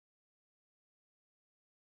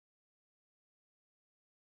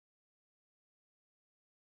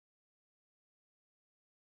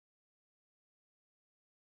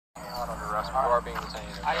arrested. You are being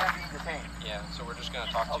detained. I am being detained. Yeah, so we're just going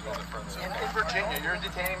to talk to you a little bit further. In Virginia, you're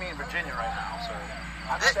detaining me in Virginia right now. So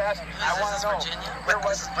I'm just asking. I want to know. Virginia?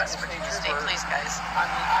 This is West Virginia State Police, guys.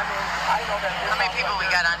 I know that. How many people we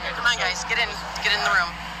got on here? Come on, guys, get in the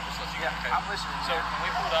room. Yeah, I'm listening. So when we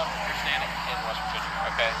pulled up, you're standing in West Virginia,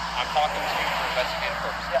 okay? I'm talking to you for investigative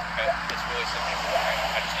purposes, okay? It's really simple, okay?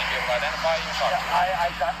 I just need to be able to identify you and talk to you. I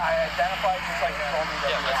identify just like you told me that.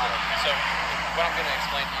 Yeah, that's it. So what I'm going to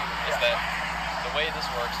explain to you is that the way this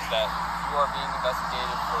works is that you are being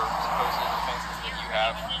investigated for supposed offenses that you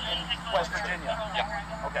have. In West Virginia?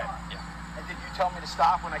 Yeah. Okay. Yeah. And did you tell me to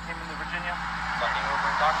stop when I came into Virginia? So I came over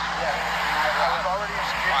and talked to you. Yeah. I was already in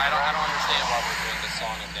security. I don't understand why we're doing this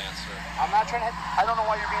song and dance, sir. I'm not trying to. I don't know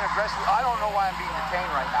why you're being aggressive. I don't know why I'm being detained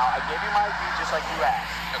right now. I gave you my ID just like you asked.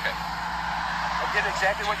 Okay. I did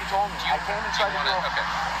exactly what you told me. I came and tried to do. Okay.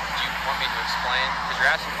 Do you want me to explain? Because you're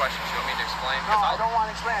asking questions. You want me to explain? No, I don't want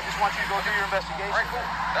to explain. I just want you to go do your investigation. All right, cool.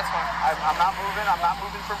 That's fine. I'm not moving. I'm not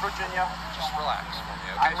moving from Virginia. Just relax for me,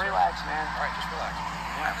 okay? I'm relaxed, man. All right, just relax.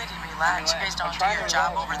 Why would you relax? You guys don't do your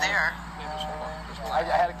job over there. Yeah, just hold on. Just I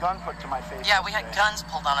relax. had a gun put to my face. Yeah, we had guns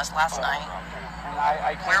pulled on us last night. And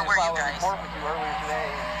I came Where to were you file a guys? report with you earlier today.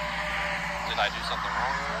 Did I do something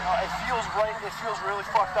wrong? No, it feels right. It feels really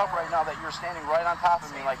fucked up right now that you're standing right on top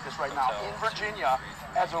of me like this right now in Virginia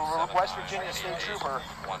as a West Virginia state trooper.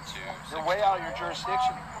 1, 2, 6. You're way out of your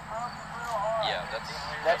jurisdiction. Yeah,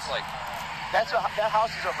 that's like. That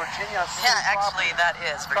house is a Virginia state Yeah, actually, that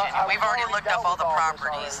is Virginia. We've already looked up all the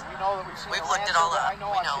properties. We know that we've seen We've the looked land it all survey. up. I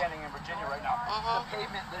know We I'm know. standing in Virginia right now. The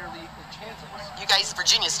pavement literally, the chances. You guys,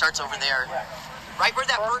 Virginia starts over there. Right where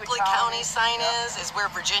that Berkeley County sign is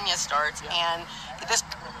where Virginia starts. And this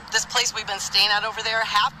place we've been staying at over there,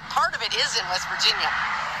 part of it is in West Virginia,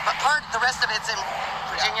 but the rest of it's in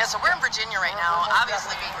Virginia. So we're in Virginia right now,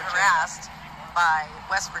 obviously being harassed by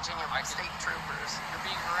West Virginia state troopers. You're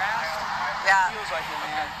being harassed? Yeah. It feels like it,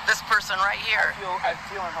 man. This person right here. I'm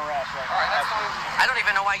feeling harassed right now. All right, that's fine. I don't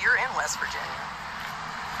even know why you're in West Virginia.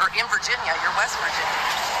 Or in Virginia, you're West Virginia.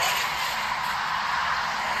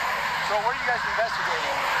 So what are you guys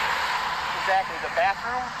investigating? Exactly, the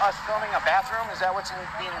bathroom? Us filming a bathroom? Is that what's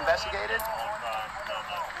being investigated?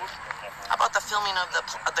 How about the filming of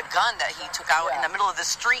the gun that he took out in the middle of the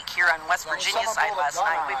street here on West Virginia side last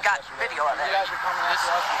night? We've got video of it. You guys are coming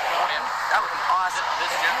after us. That would be awesome.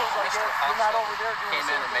 This feels like you're not over there doing came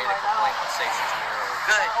the in same and thing made a right now. complaint on stations near.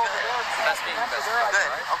 Good, Over good. there, So that's being investigated.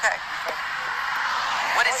 Good, okay.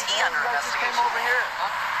 What is he under You guys just came investigation? over here.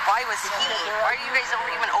 Why was why are you guys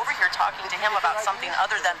even over here talking to him about something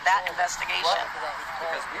other than that investigation?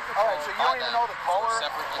 Because we All right, so you don't even know the color.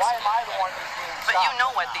 Why am I the one who's being But stopped? you know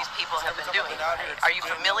what these people have been doing. Are you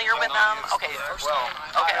familiar with them? Okay.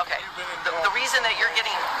 Okay. The reason that you're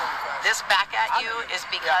getting this back at you is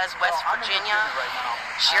because West Virginia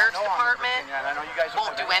Sheriff's Department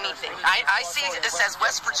won't do anything. I see it says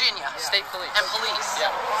West Virginia State Police. and Police. Yeah.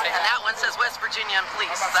 And that one says West Virginia and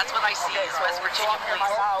Police. That's what I see is West Virginia Police.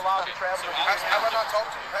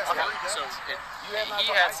 So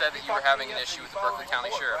he had said that you were having an issue with the Berkeley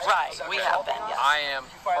County Sheriff. Right, we have been, yes. I am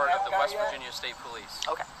part of the West Virginia State Police.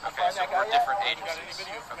 Okay. Okay, so we're different agencies.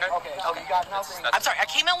 Okay? Okay. You got nothing. I'm sorry, I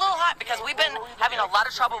came in a little hot because we've been having a lot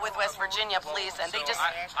of trouble with West Virginia Police, and they just...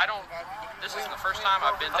 I don't... This isn't the first time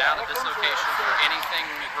I've been down at this location for anything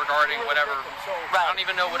regarding whatever... I don't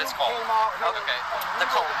even know what it's called. Okay. The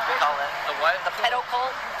cult, we call it. The what? The pedo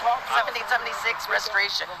cult, 1776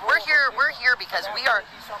 restoration. We're here because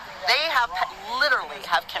they literally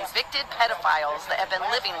have convicted pedophiles that have been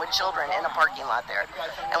living with children in a parking lot there.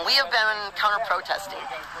 And we have been counter-protesting.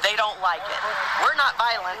 They don't like it. We're not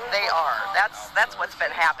violent, they are. That's what's been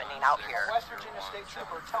happening out here. West Virginia state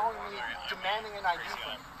trooper telling me, demanding an ID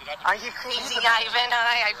from me. Are you crazy, Ivan?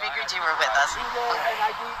 I figured you were with us. An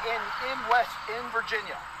ID in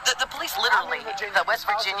Virginia. The police literally, the West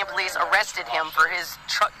Virginia police arrested him for his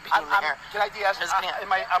truck being there. Can I ask?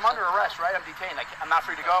 I'm under arrest, right? I'm detained. I'm not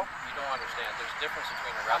free to go. You don't understand. There's a difference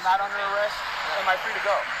between arrest I'm not and under detention. arrest. Am I free to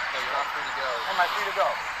go? No, you're not free to go. Am I free to go?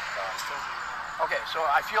 Okay, so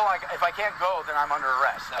I feel like if I can't go, then I'm under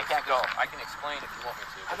arrest. I can't go. I can explain if you want me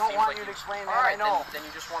to. I don't want you to explain, man. I know. Then you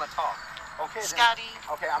just want to talk. Okay, Scotty,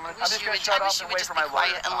 okay, I'm just going to I shut up wish you and would wait just for be my lawyer.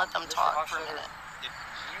 quiet and let them talk for a minute. If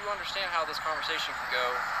you understand how this conversation can go,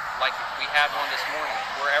 like we had one this morning,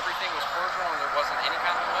 where everything was cordial and there wasn't any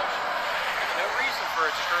kind of emotion, there's no reason for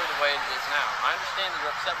it to occur the way it is now. I understand that you're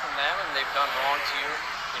upset from them and they've done wrong to you,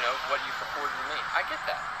 you know, what you've reported to me. I get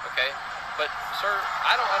that, okay? But, sir,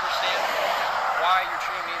 I don't understand why you're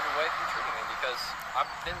treating me the way that you're treating me, because I've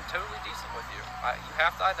been totally decent with you. You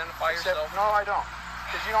have to identify yourself. No, I don't.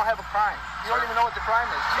 because you don't have a crime. You don't even know what the crime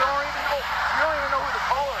is. You don't even know who the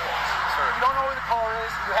caller is. Sir. You don't know who the caller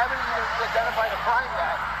is. You haven't even identified a crime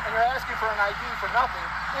yet, and you're asking for an ID for nothing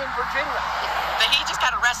in Virginia. But he just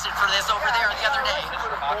got arrested for this over there the other day.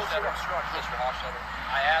 Mr. Hochstetter,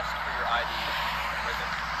 I asked for your ID. Right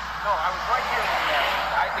there. No, I was right here when you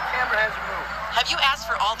asked. The camera hasn't moved. Have you asked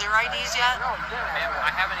for all their IDs yet? No, you didn't. Ma'am,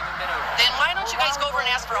 I haven't even been over. Then why don't you guys go over and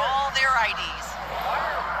ask for all their IDs? Why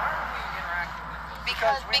are we interacting with this?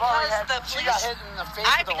 Because the she police. got hit in the face with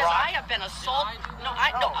a Because rock. I have been assaulted. No,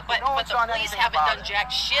 but no one's the done police anything haven't about done it. jack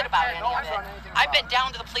shit about any No of one's it. done anything I've about been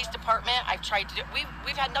down to the police department. I've tried to do.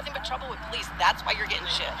 We've had nothing but trouble with police. That's why you're getting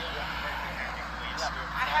shit.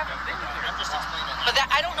 I haven't been here. I'm just explaining. But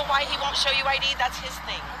I don't know why he won't show you ID. That's his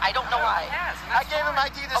thing. I don't know why. I gave him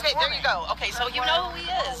ID this Okay, there morning. you go. Okay, so you know who he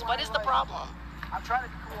is. What is the problem? I'm trying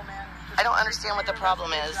to be cool, man. I don't understand what the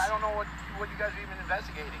problem is. I don't know what you guys are even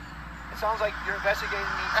investigating. It sounds like you're investigating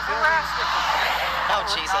me. Harassment. Oh,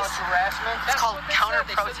 Now Jesus. it's harassment. It's called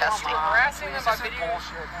counter-protesting. Harassing them by This is video.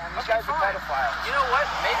 bullshit, man. These Okay, guys are fine. pedophiles. You know what?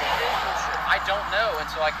 Maybe it is bullshit. I don't know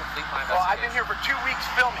until I complete my investigation. Well, I've been here for 2 weeks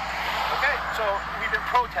filming. Okay. So we've been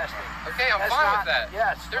protesting. Okay, I'm That's fine not- with that.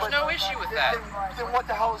 Yes. There's but no issue with that. Then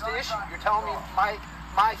what the hell is the issue? You're telling me my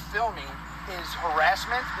filming is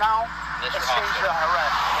harassment now? Mr. Let's change Hochstetter. the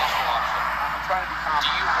harassment. Mr. Hochstetter. I'm trying to be calm. Do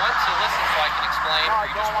you want to listen so I can explain, No, or I you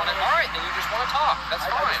don't just want wanna to? All right, then you just want to talk. That's I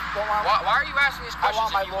fine. just don't want- Why are you asking these I questions?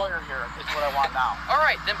 want my if you lawyer here. Is what I want now. All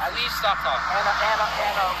right, then please stop talking. And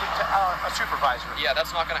a supervisor. Yeah,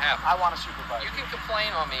 that's not going to happen. I want a supervisor. You can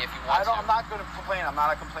complain on me if you want I'm to. not going to complain. I'm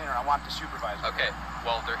not a complainer. I want the supervisor. Okay,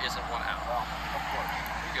 well, there isn't one out. Well, of course.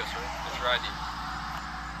 Here you go, sir. There's your ID.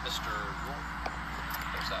 Mr. Rule.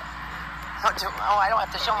 There's that. Oh, I don't have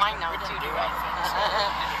to show mine now, too, do I?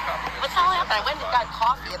 What the hell happened? I went and got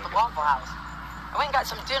coffee at the Waffle House. I went and got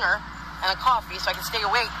some dinner and a coffee so I could stay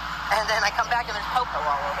awake, and then I come back and there's Popo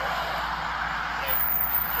all over.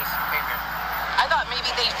 Just came here. I thought maybe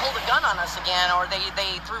they pulled a gun on us again, or they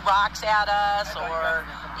threw rocks at us, or,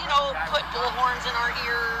 put bullhorns in our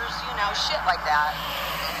ears, shit like that.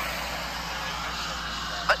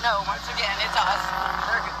 But no, once again, it's us.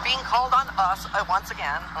 They're being called on us once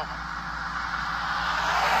again.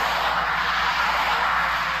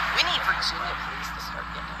 We need Virginia police to start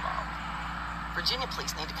getting involved. Virginia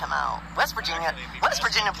police need to come out. West Virginia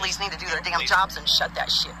police need to do their damn jobs and shut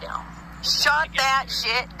that shit down. Shut that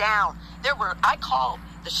shit down. I called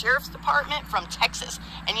the sheriff's department from Texas,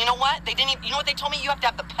 and you know what? They didn't even, you know what they told me? You have to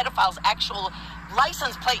have the pedophile's actual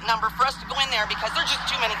license plate number for us to go in there because there's just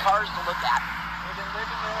too many cars to look at. We've been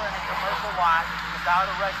living there in a commercial lot without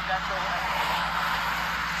a residential.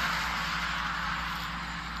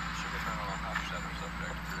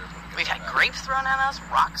 We've had grapes thrown at us,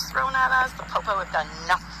 rocks thrown at us. The Popo have done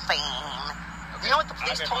nothing. You know what the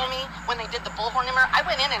police told me when they did the bullhorn number? I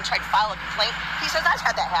went in and tried to file a complaint. He says, I've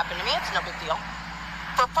had that happen to me. It's no big deal.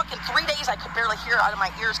 For fucking 3 days, I could barely hear out of my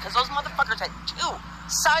ears because those motherfuckers had 2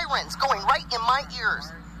 sirens going right in my ears.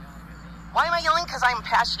 Why am I yelling? Because I'm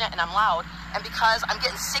passionate and I'm loud, and because I'm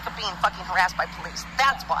getting sick of being fucking harassed by police.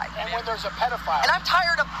 That's why. And when there's a pedophile. And I'm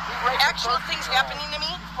tired of raped a actual 13-year-old. things happening to me,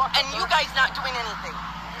 and you guys not doing anything.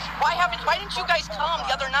 Why didn't you guys come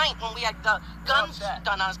the other night when we had the guns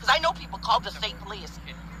done on us? Because I know people called the state police. For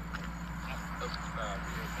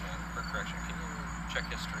correction, can you check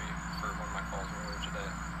history for one of my calls earlier today?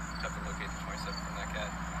 Have to locate the 27 from that cat.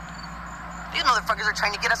 These motherfuckers are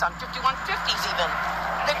trying to get us on 5150s even.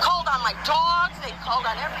 They called on my dogs. They called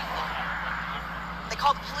on everything. They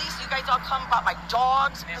called the police. You guys all come about my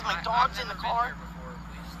dogs because my dog's in the car.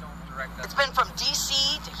 It's been from D.C.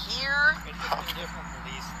 to here.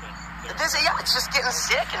 It's just getting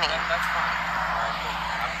sickening. That's fine.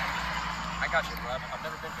 I got you, bro. I've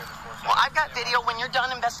never been here before. So Well, I've got video. When you're done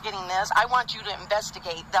investigating this, I want you to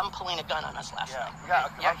investigate them pulling a gun on us last night.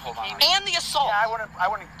 Hold on. And the assault. Yeah, I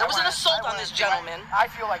wouldn't. There was an assault on this gentleman. I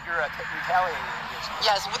feel like you're retaliating against me.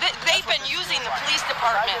 Yes, they've been using the police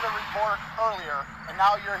department. I did a report earlier, and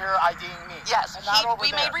now you're here IDing me. Yes, and not over we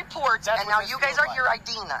there. made reports, That's and what now this you guys feels are like.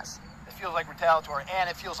 here IDing us. It feels like retaliatory, and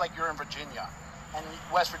it feels like you're in Virginia. And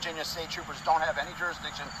West Virginia state troopers don't have any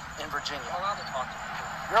jurisdiction in Virginia. I'm allowed to talk to people.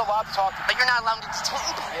 You're allowed to talk to But you're not allowed to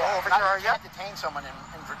detain people over here, are you you? can't detain someone in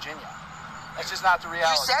Virginia. That's just not the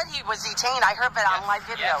reality. You said he was detained. I heard that on live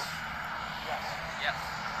video. Yes.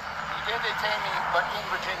 You did detain me, but in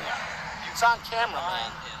Virginia. It's on camera,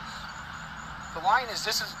 man. The line is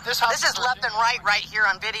this house. This is left and right here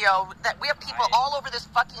on video. That we have people all over this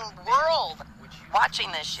fucking world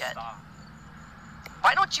watching this shit.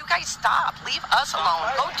 Why don't you guys stop? Leave us alone.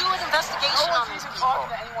 Go do an investigation on these people.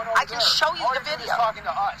 I can show you the video. Talking to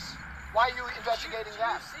us. Why are you investigating Do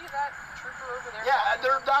that? you see that trooper over there? Yeah,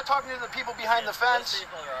 they're not talking to the people behind the fence.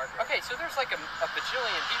 Okay, so there's like a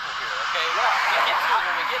bajillion people here, okay? Yeah. We get to it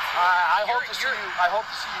when we get to it. I hope to see you. I hope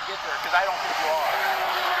to see you get there because I don't think you are.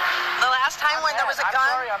 The last time when there was a gun,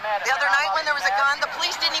 I'm mad. the other night when there was a gun, the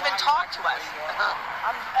police didn't even talk to us.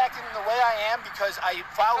 I'm acting the way I am because I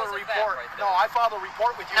filed a report. No, I filed a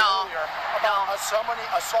report with you earlier about somebody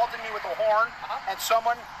assaulted me with a horn and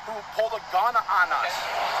someone who pulled a gun on us.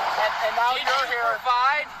 And now Did you're you here.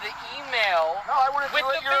 provide the email No, I wouldn't with do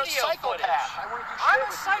it. the You're a video psychopath. footage? I wouldn't do shit I'm a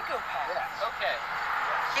with you. psychopath. Yeah. Okay.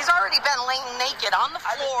 He's already been laying naked on the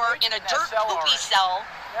floor in a dirt poopy cell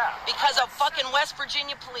Yeah. because of fucking West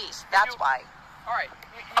Virginia police. That's why. All right.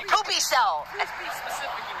 A poopy cell. Please be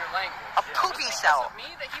specific in your language. A poopy cell. Was it me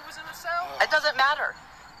that he was in a cell? It doesn't matter.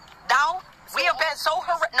 Now we have been so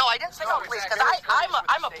harassed. No, I didn't say all police because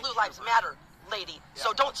I'm a Blue Lives Matter lady.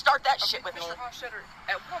 So don't start that shit with me. Mr. Hofstetter,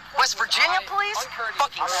 at what point West was Virginia I police uncourteous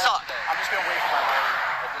fucking to you suck. today? I'm just gonna wait for my lawyer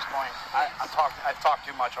at this point. I've talked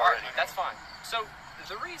too much All right, already. that's fine. So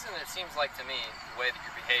the reason it seems like to me the way that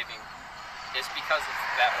you're behaving is because of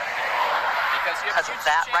that right there. Because Because of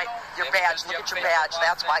that, right? Your badge. Look at your badge.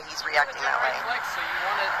 That's why he's reacting that way. So you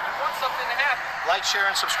want something to happen. Like, share,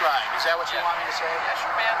 and subscribe. Is that what you want me to say? Yeah,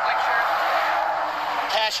 sure, man. Like, share.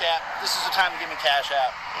 Cash App. This is the time to give me Cash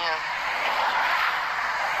App. Yeah.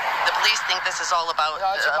 The police think this is all about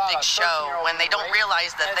No, it's a about big a show 13-year-old when they don't rape.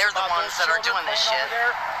 realize that And they're it's the about ones those that are children doing this playing shit. over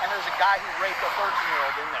there, and there's a guy who raped a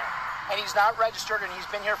 13-year-old in there. And he's not registered, and he's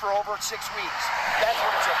been here for over 6 weeks. That's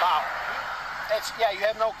what it's about. Yeah, you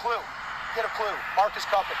have no clue. Get a clue. Marcus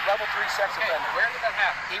Cupic, level 3 sex Okay, offender. where did that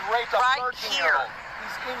happen? He raped a Right 13-year-old. here.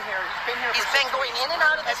 He's in here. He's been here He's for been 6 going weeks. in and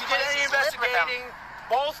out of this If you did place. any He's lived with them.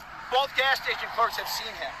 investigating, both gas station clerks have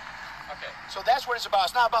seen him. Okay. So that's what it's about.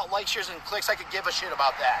 It's not about likes, shares, and clicks. I could give a shit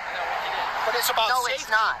about that. No, it is. But it's about No, safety.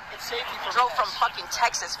 it's not. It's safety for He drove this. from fucking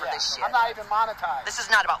Texas for Yeah. this shit. I'm not even monetized. This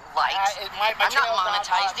is not about likes. My I'm not channel's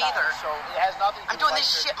monetized either. So it has nothing to I'm do doing with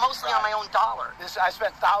this likes, shit shares, and mostly on my own dollar. I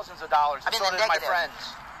spent thousands of dollars, I'm and in so the did my negative. friends.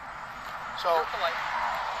 So You're polite.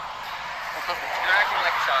 You're acting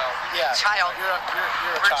like a child. yeah, Child. You're a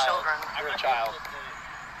We're child. children. You're a child.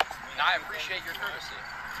 And I appreciate your courtesy.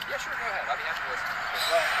 Yeah, sure, go ahead. I'll be happy to listen.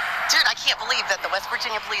 Dude, I can't believe that the West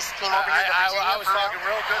Virginia police came over here to Virginia. I was for real. talking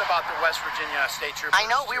real good about the West Virginia state troopers. I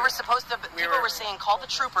know we were supposed to. People were- were saying call the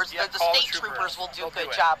troopers. Yeah, the call the state troopers will do a They'll good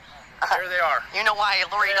do it. job. There they are. You know why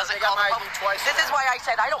Lori They doesn't got call the my popo? ID twice This is now. why I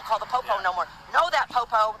said I don't call the popo no more. Know that,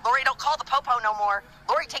 popo. Lori don't call the popo no more.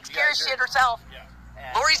 Lori takes care of guys shit are- herself. Yeah.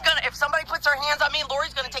 Lori's gonna, if somebody puts her hands on me,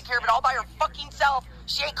 Lori's gonna take care of it all by her fucking self.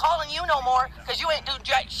 She ain't calling you no more because you ain't doing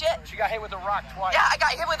jack shit. She got hit with a rock twice. Yeah, I got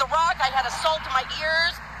hit with a rock. I had assault to my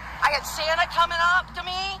ears. I had Santa coming up to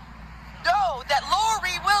me. Know that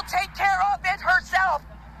Lori will take care of it herself.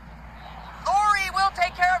 Lori will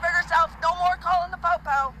take care of it herself. No more calling the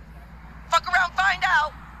popo. Fuck around, find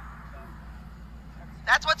out.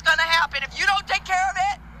 That's what's gonna happen. If you don't take care of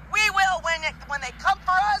it, we will. When they come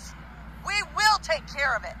for us, we will take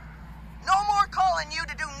care of it. No more calling you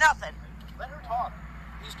to do nothing. Let her talk.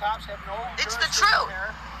 These cops have no It's the jurisdiction truth.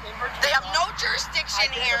 here in Virginia. They have no jurisdiction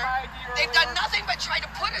I gave here. them my ID They've done earlier. nothing but try to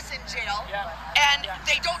put us in jail. Yeah. And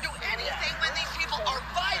they don't do anything when these people are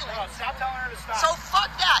No, violent. stop telling her to stop. So fuck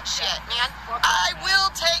that shit, man. I will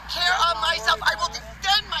take care of myself. I will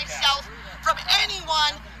defend myself from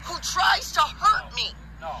anyone who tries to hurt me.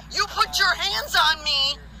 No. You put your hands on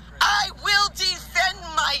me, I will defend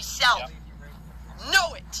myself.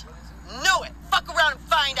 Know it. Know it. Fuck around and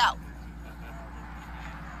find out.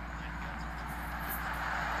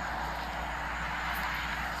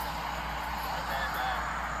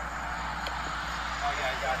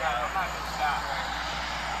 I'm not gonna stop.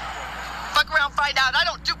 Fuck around, find out. I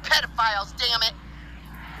don't do pedophiles, damn it.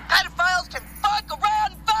 Pedophiles can fuck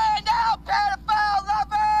around and find out, pedophile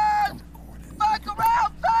lovers! Fuck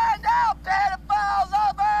around, find out, pedophile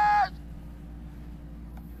lovers!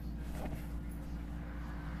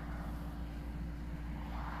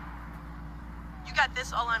 You got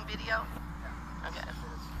this all on video? Okay.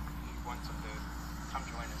 Wants to come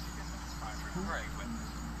join us. He gets his sponsor. Right.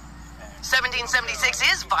 1776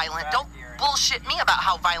 is violent. Don't bullshit me about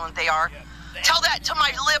how violent they are. Tell that to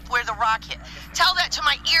my lip where the rock hit. Tell that to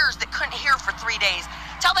my ears that couldn't hear for 3 days.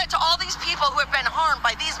 Tell that to all these people who have been harmed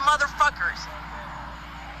by these motherfuckers.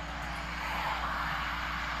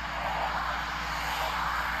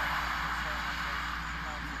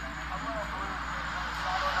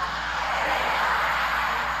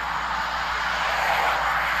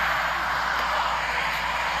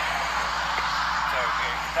 So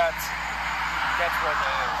that's where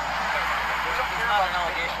the It's not an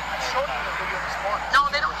allegation. I showed him the video this morning.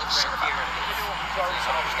 No, they don't give a shit about it.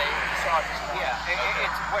 Yeah,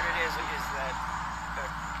 it's what it is that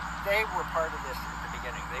they were part of this at the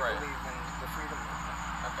beginning. They believe in the freedom movement.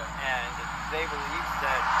 Okay. And they believe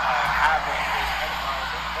that having this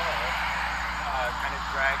pedophile involved kind of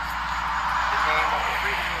drags the name of the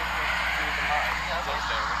freedom movement through the mud. That's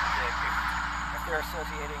understandable. If they're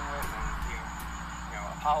associating with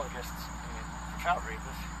apologists for child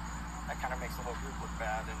rapists, that kind of makes the whole group look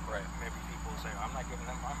bad, and maybe people say, I'm not giving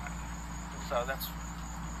them my money. So that's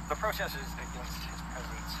the process is against his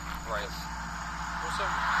presence. Right. Well, so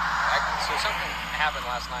something happened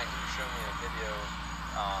last night. You showed me a video.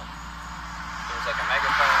 There was like a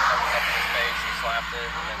megaphone that was up in his face. He slapped it,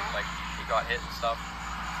 and then like he got hit and stuff.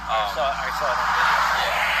 I saw it on video.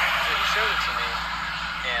 Yeah. So he showed it to me,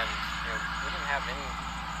 and we didn't have any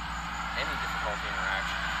difficulty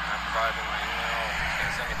interaction. And I provided him my email, and he's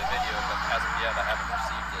going to send me the video, but as of yet, I haven't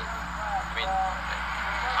received it. I mean,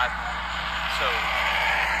 I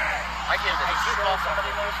get that. Did you call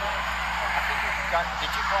somebody last night? I think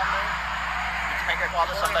did you call me? Did you make a call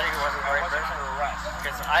to somebody who wasn't the right person?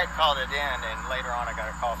 Because I had called it in, and later on I got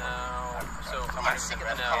a call from I'm sick of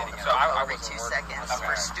them calling every 2 seconds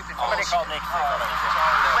for stupid somebody bullshit. called me.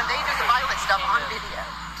 When they do the violent stuff on video.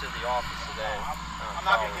 To the office today. I'm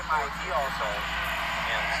not going to get my ID also.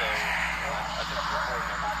 And so I took the report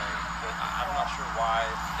and everything, but I'm not sure why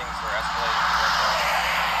things are escalating.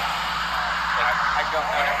 I don't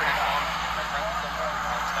know. Whenever he calms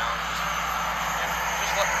down, just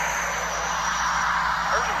let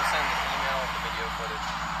urge him to send the email of the video footage,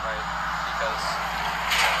 right? Because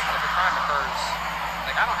if a crime occurs,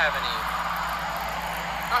 like I don't have any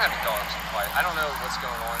dogs to fight. I don't know what's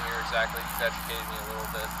going on here exactly. He's educated me a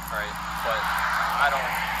little bit, right? But I don't.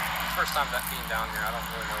 First time being down here, I don't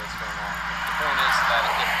really know what's going on. The point is that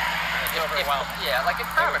if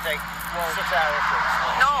crime would take 6 hours to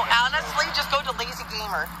explain. No, honestly, just go to Lazy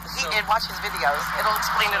Gamer and watch his videos. It'll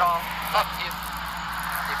explain it all. If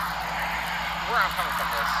where I'm coming from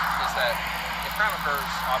this is that if crime occurs,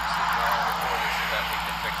 obviously the only report is that we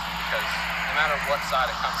can fix it because no matter what side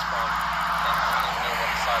it comes from, and I don't even know what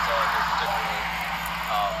the sides are here particularly,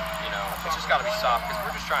 it's just got to be stopped because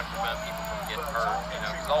we're just trying to prevent people from getting hurt,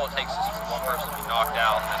 because all it takes is for one person to be knocked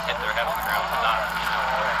out and then hit their head on the ground and die,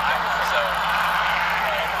 So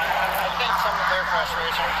I think some of their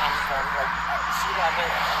frustration comes from, see that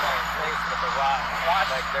bit in their face with the rock,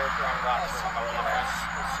 like they're throwing rocks from over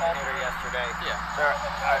yesterday. Yeah.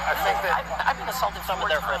 I think that I've been assaulted some of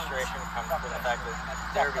 4 their times. frustration comes from the fact that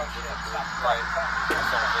they're being ridiculed. right. I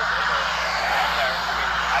don't know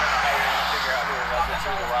how you're going to figure out who it was that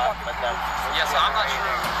threw the rock, but that's... Yes, I'm not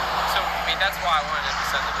sure. So, that's why I wanted him to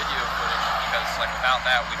send the video footage, because, without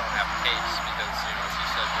that, we don't have a case, because, as he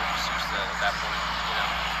said, we're just used to that at that point,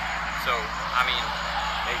 So,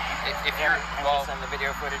 if you're... Well, send the video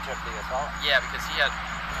footage of the assault? Yeah, because he had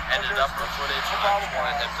edited up the footage, and I just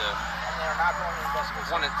wanted him to...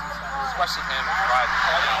 Especially him to provide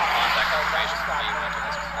contact information for me when I took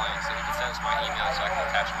his complaint, so he can send us my email so I can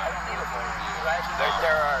attach my report for review.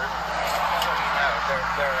 There are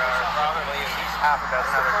probably at least half a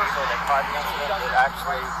dozen other people that caught the incident that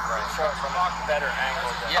actually show it from a better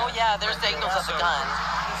angle. Oh yeah, there's the angles of the gun.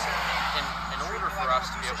 In order for us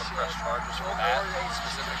to be able to press charges for that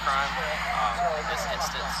specific crime, in this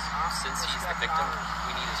instance, since he's the victim,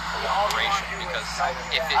 we need his cooperation, because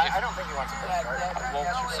if it... I don't think he wants to press charges.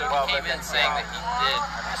 So he came in saying that he did,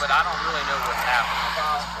 but I don't really know what's happening at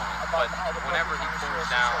this point. But whenever he cools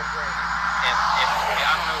down, and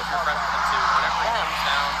I don't know if you're friends with him too, whenever he comes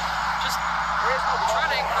down, just try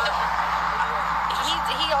to encourage him.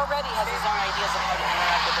 He already has his own ideas of how to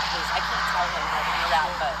interact with the police. I can't tell him how to do that,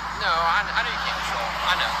 but... No, I know you can't control him.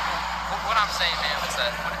 I know. What I'm saying, ma'am, is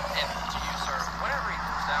that, and to you, sir, whenever he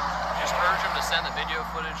comes down, just urge him to send the video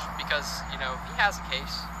footage, because, if he has a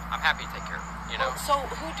case, I'm happy to take care of him, Well, so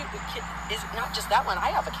is not just that one,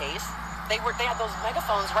 I have a case. They had those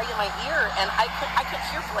megaphones right in my ear, and I could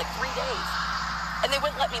hear for 3 days. And they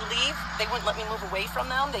wouldn't let me leave. They wouldn't let me move away from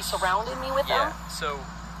them. They surrounded me with them. So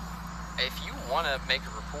if you want to make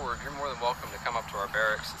a report, you're more than welcome to come up to our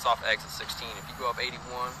barracks. It's off exit 16. If you go up 81,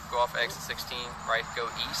 go off exit 16, right, go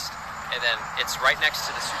east, and then it's right next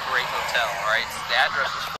to the Super 8 Hotel, all right? The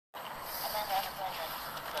address is...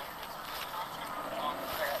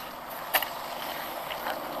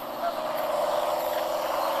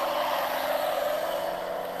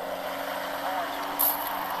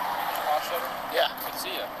 Yeah. Good to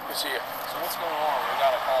see you. Good to see you. So what's going on? We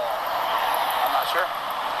got a call. I'm not sure.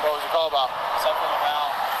 What was the call about? Something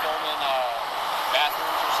about filming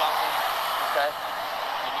bathrooms or something. Okay.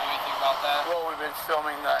 You know anything about that? been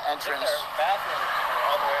filming the entrance. Their bathrooms are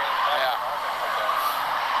all the way in the back. Yeah. Okay.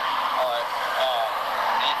 All right.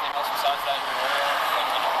 Anything else besides that you're aware of? Like,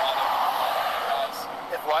 do you know why they would be complaining on you guys?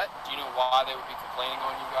 If what? Do you know why they would be complaining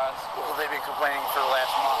on you guys? Well, they've been complaining for the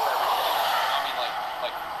last month every day. I mean,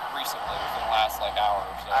 like recently, within the last like hour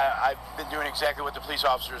or so. I've been doing exactly what the police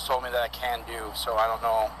officers told me that I can do, so I don't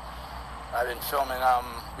know. I've been filming,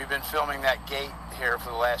 we've been filming that gate here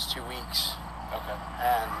for the last 2 weeks. Okay.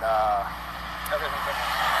 And, Everything's in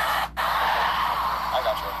there. I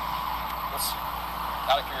got you.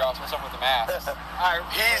 Out of curiosity, what's up with the masks?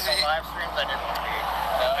 He's the live streams. I didn't want to be.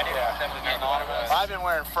 I didn't want them to be anonymous. I've been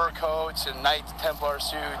wearing fur coats and Knight Templar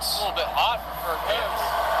suits. A little bit hot for fur coats.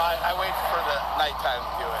 I wait for the nighttime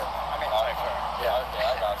to do it. I mean, it's like fair. Yeah. Okay,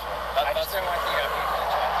 I got you. I just didn't want you to have people in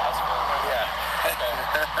chat. That's fair. Yeah. Okay.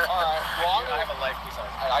 All right. Well, I have a life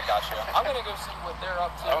besides. I got you. I'm gonna go see what they're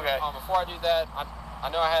up to. Okay. Before I do that, I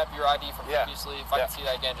know I have your ID from Yeah. previously. If I can see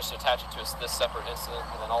that again, just attach it to this separate incident,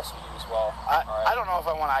 and then also you as well. All right. I don't know if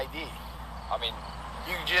I want ID. I mean,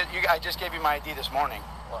 I just gave you my ID this morning.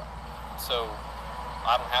 so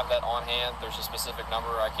I don't have that on hand. There's a specific number.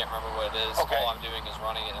 I can't remember what it is. Okay. All I'm doing is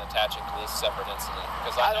running it and attaching to this separate incident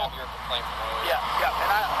because I have your complaint from earlier. Yeah.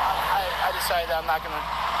 And I decided I'm not going to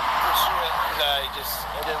pursue it because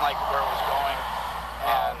I didn't like where it was going.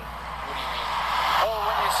 And What do you mean? oh,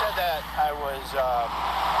 when you said that I was,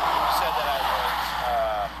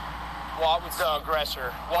 Well, I would say. the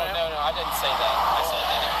aggressor. Well, no, I didn't say that. I said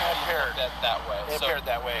that it could be appeared. looked at that way. It So appeared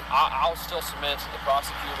that way. I'll still submit to the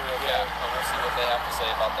prosecutor, okay? Yeah. And we'll see what they have to say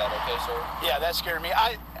about that, okay, sir? Yeah, that scared me.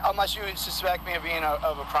 Unless you suspect me of being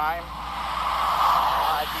of a crime,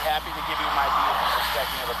 I'd be happy to give you my ID if you suspect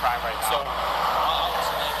me of a crime right now. So, I'll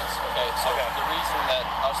explain this, okay? So, the reason that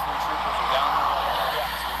us three troopers are down here right now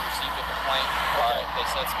is we received a complaint. All right, they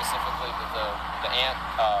said specifically that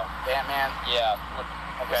the Ant-Man. Yeah.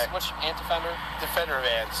 Okay. Which ant defender? Defender of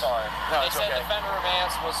ants. Sorry. No, They it's said okay. defender of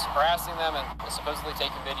ants was harassing them and was supposedly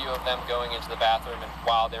taking video of them going into the bathroom and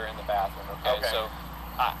while they're in the bathroom. Okay. Okay. So,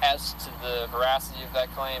 as to the veracity of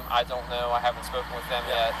that claim, I don't know. I haven't spoken with them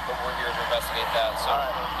yet, but we're here to investigate that. So All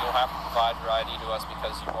right. you'll have to provide your ID to us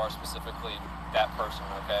because you are specifically that person.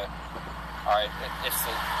 Okay. All right. It's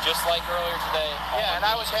just like earlier today. Yeah, and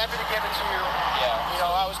I was happy to give it to you. Yeah. You know,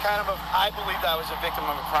 I was I believed I was a victim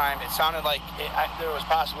of a crime. It sounded like there was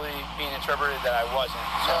possibly being interpreted that I wasn't.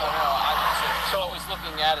 No. So I was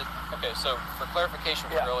looking at it. Okay, so for clarification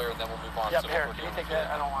from earlier, then we'll move on. Yeah, to here, what we're can you doing take that?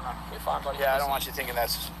 I don't want to. You're fine, buddy. Yeah, I don't want you thinking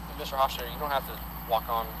that's... Mr. Hofstadter, you don't have to walk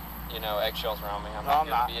on, eggshells around me. I'm No, not I'm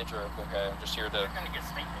here not. to be a jerk, okay? I'm just here to... You're gonna get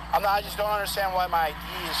sneaky. I just don't understand why my ID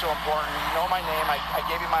is so important. You know my name. I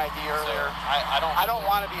gave you my ID earlier. I don't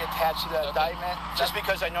want to be attached to that indictment just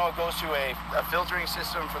because I know it goes to a filtering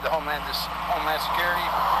system for the Homeland Security,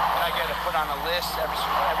 and I get to put on a list every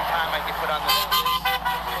time I get put on the list.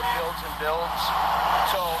 It builds and builds.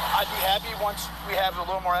 So I'd be happy once we have a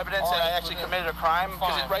little more evidence that I actually committed a crime,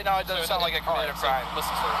 because right now it doesn't sound like I committed a crime. So,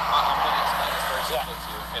 listen, sir, I'm going to explain this very simply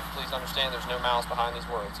to you, and please understand there's no malice behind these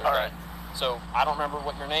words, okay? All right. So I don't remember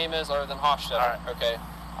what your name is other than Hofstadter, okay?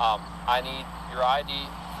 I need your ID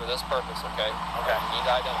for this purpose, okay? Okay. You need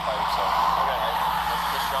to identify yourself. Okay. All right?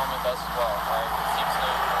 This gentleman does as well, all right? It seems to,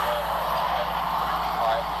 okay? All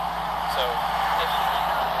right. So,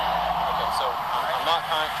 so I'm not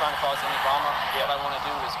trying to cause any drama. Yeah. What I want to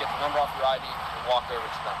do is get the number off your ID and walk over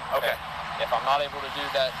to them. Okay. If I'm not able to do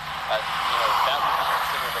that, that would be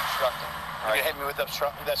considered obstructing. You can hit me with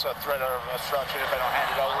obstruction. That's a threat of obstruction if I don't hand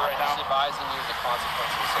it over right now. I'm just advising you the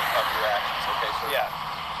consequences of your actions. Okay, so Yeah.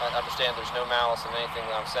 I understand there's no malice in anything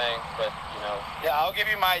that I'm saying, but Yeah, I'll give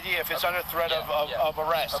you my ID if it's under threat of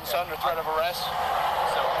arrest. Okay. It's under threat of arrest.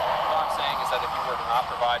 So what I'm saying is that if you were to not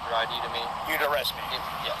provide your ID to me, You'd arrest me. it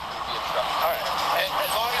would be obstructing. All right.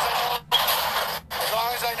 As long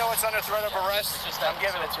as I know it's under threat of arrest, It's just I'm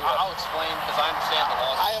giving it to you. I'll explain because I understand the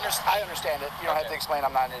laws. I understand it. You don't have to explain.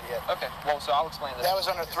 I'm not an idiot. Okay, well, so I'll explain this. That was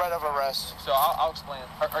under threat of arrest. So I'll explain.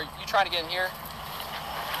 Are you trying to get in here?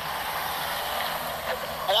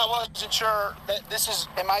 And I wasn't sure that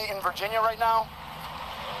am I in Virginia right now?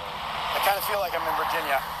 I kind of feel like I'm in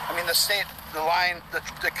Virginia. I mean, the state, the line, the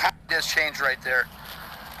county has changed right there.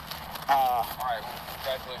 All right, well,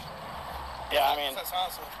 congratulations. Yeah, I mean, That's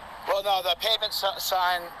awesome. well, no, the pavement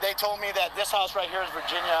sign, they told me that this house right here is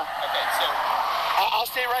Virginia. Okay, so I'll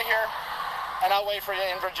stay right here, and I'll wait for you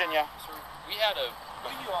in Virginia. we had a...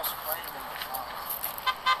 What are you all spraying in the car?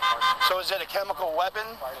 So is it a chemical weapon?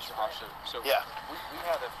 Mr. Hofstadter, so Yeah. we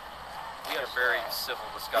had a very civil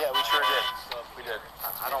discussion. Yeah, we sure did. We did.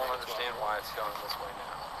 I don't understand why it's going this way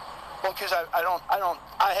now. Well, because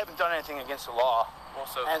I haven't done anything against the law. Well,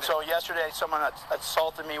 so yesterday someone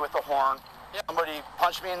assaulted me with a horn. Yep. Somebody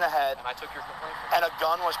punched me in the head. And I took your complaint. And a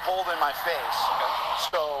gun was pulled in my face.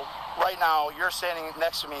 Okay. So right now you're standing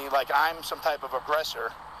next to me like I'm some type of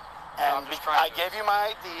aggressor. And I gave you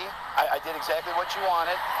my ID. I did exactly what you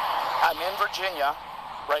wanted. I'm in Virginia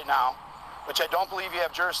right now, which I don't believe you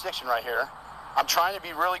have jurisdiction right here. I'm trying to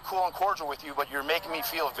be really cool and cordial with you, but you're making me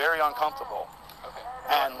feel very uncomfortable. Okay.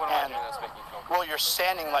 And what am I doing that's making you feel uncomfortable? well, you're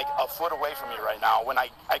standing like a foot away from me right now when I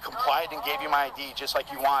complied and gave you my ID just like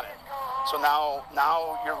you wanted. So now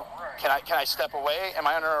you're. Can I step away? Am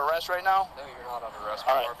I under arrest right now? No, you're not under arrest.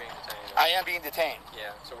 All You right. are being detained. I am being detained. Yeah.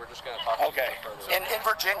 So we're just going to talk. Okay. Further. In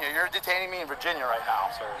Virginia, you're detaining me in Virginia right now.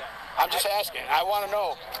 Sir. I'm just asking. I want to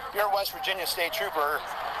know. You're a West Virginia state trooper.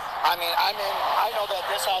 I mean, I know that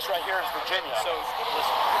this house right here is Virginia. So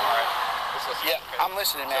listen. All right. Just listen. Yeah, okay? I'm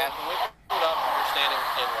listening, man. So when we pulled up, you're standing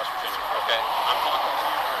in West Virginia. Okay. I'm talking to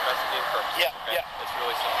you for investigative purposes. Yeah. Okay? Yeah. It's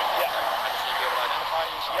really simple. Yeah. Okay? I just need to be able to identify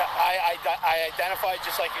you. Yeah, I identified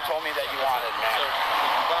just like you told me that you wanted, man. So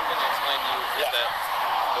what I'm going to explain to you is that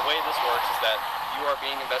the way this works is that you are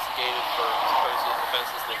being investigated for supposed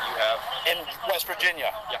offenses that you have in West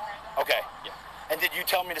Virginia. Yeah. Okay. Yeah. And did you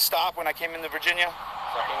tell me to stop when I came into Virginia?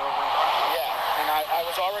 So I came over and talked to you. Yeah. And I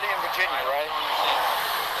was already in Virginia, right? I understand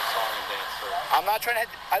the song and dance. So I'm not trying to.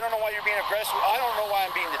 I don't know why you're being aggressive. I don't know why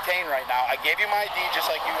I'm being detained right now. I gave you my ID just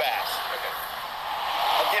like you asked. okay.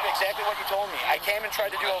 I did exactly what you told me. I came and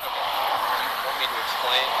tried to do. Do you want me to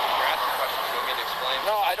explain? You're asking questions. You want me to explain?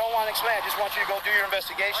 No, I don't want to explain. I just want you to go do your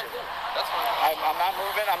investigation. That's fine. I'm not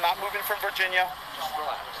moving. I'm not moving from Virginia. Just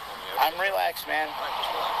relax. I'm relaxed, man.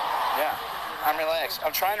 Just relax. Yeah, I'm relaxed.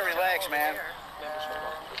 I'm trying to relax, man.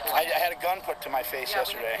 I had a gun put to my face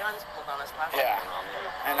yesterday. Guns pulled on us last Yeah,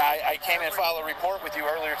 and I came and filed a report with you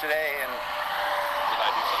earlier today, and Did I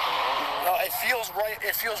do something wrong? no, it feels right.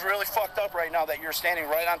 It feels really fucked up right now that you're standing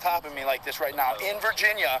right on top of me like this right now in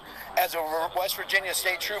Virginia as a West Virginia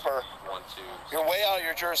state trooper. 1, 2. You're way out of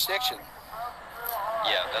your jurisdiction.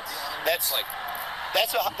 Yeah, that's like. That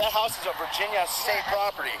house is a Virginia state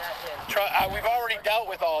property. We've already dealt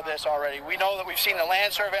with all this already. We know that we've seen the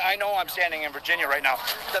land survey. I know I'm standing in Virginia right now.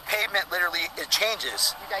 The pavement literally, it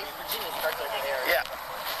changes. You guys, Virginia starts over there. Yeah.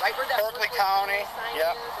 Right where that Berkeley County. sign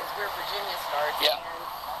Yeah. is where Virginia starts. Yeah.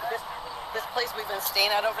 And this place we've been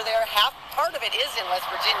staying at over there, part of it is in West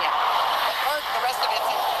Virginia. The rest of it's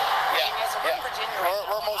in Virginia. So we're in Virginia.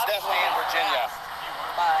 We're most definitely in Virginia.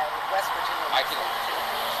 By West Virginia.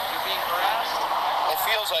 You're being harassed? It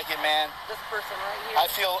feels like it, man. This person right here. I'm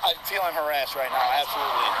feeling harassed right now.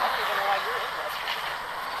 Absolutely. I don't even know why you're in West Virginia.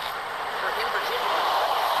 We're in Virginia.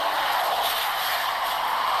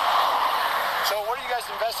 So what are you guys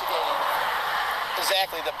investigating?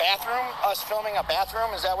 Exactly. The bathroom? Us filming a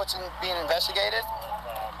bathroom? Is that what's being investigated?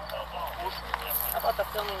 How about the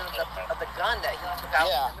filming of the gun that he took out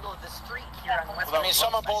in the middle of the street here on the West I mean,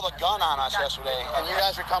 someone pulled a gun on us yesterday, and you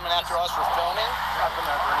guys are coming after us for filming?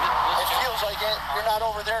 It feels like it. You're not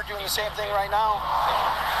over there doing the same thing right now.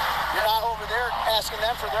 You're not over there asking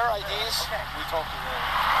them for their IDs. We talked to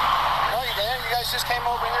them. No, you didn't. You guys just came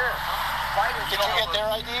over here. Did you get their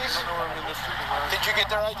IDs? Did you get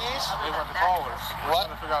their IDs? They weren't the callers. What?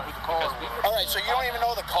 Trying to figure out who the caller was. All right, so you don't even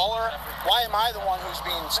know the caller? Why am I the one who's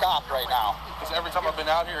being stopped right now? Because every time I've been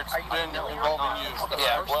out here, it's been involving you.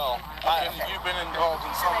 Yeah, well, You've been involved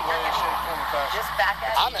in some way, shape, form, or fashion. Just back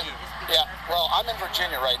at I'm in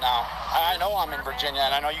Virginia right now. I know I'm in Virginia,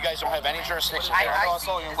 and I know you guys don't have any jurisdiction there. I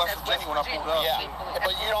saw you in West Virginia when I pulled up. Yeah,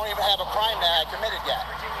 but you don't even have a crime that I committed yet.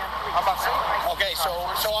 I'm not saying. Okay, so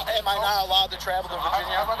am I not allowed to travel to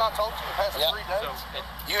Virginia? Have I not told you the past 3 days?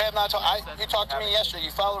 You have not told. You talked to me yesterday.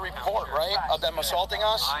 You filed a report, right, of them assaulting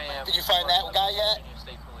us? Did you find that guy yet?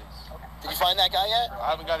 Did you find that guy yet?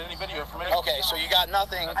 I haven't got any video from anyone. Okay, so you got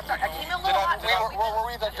nothing. I came in a little hot. Were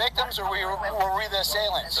we the victims or were we the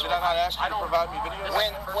assailants? Did I not ask you to provide me video?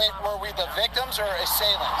 When were we the victims or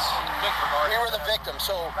assailants? We were the victims.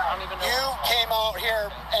 So you came out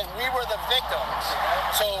here and we were the victims.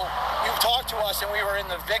 So you talked to us and we were in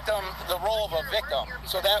the role of a victim.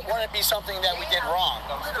 So that wouldn't be something that we did wrong.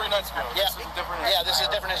 That was 3 nights ago. Yeah. This is different. Yeah, this is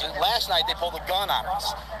different. Last night they pulled a gun on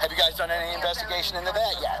us. Have you guys done any investigation into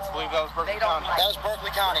that yet? I believe that was Berkeley County. That was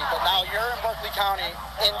Berkeley County, but now you're in Berkeley County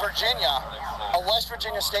in Virginia, a West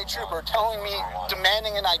Virginia state trooper telling me,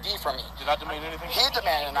 demanding an ID from me. Did I demand anything? He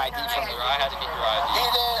demanded an ID from me. I had to get your ID. He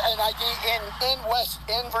did an ID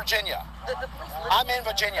in Virginia. I'm in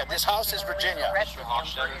Virginia. This house is Virginia. His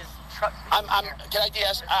number is truck. Can I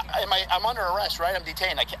ask? I'm under arrest, right? I'm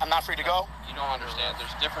detained. I'm not free to go. You don't understand.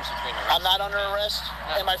 There's a difference between arrest. I'm not under arrest.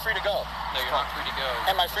 No. Am I free to go? No, you're not free to go.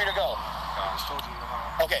 Am I free to go?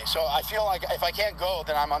 Okay, so I feel like if I can't go,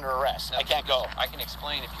 then I'm under arrest. No, I can't go. I can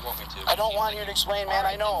explain if you want me to. I don't want you to explain, man.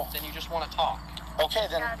 I know. Then you just want to talk. Okay,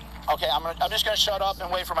 then. Okay, I'm just gonna shut up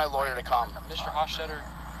and wait for my lawyer to come. Mr. Hochstetter,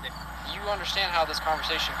 you understand how this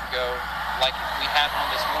conversation could go like we had one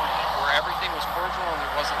this morning, where everything was cordial and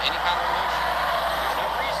there wasn't any kind of emotion. There's no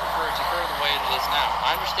reason for it to occur the way it is now.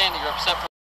 I understand that you're upset.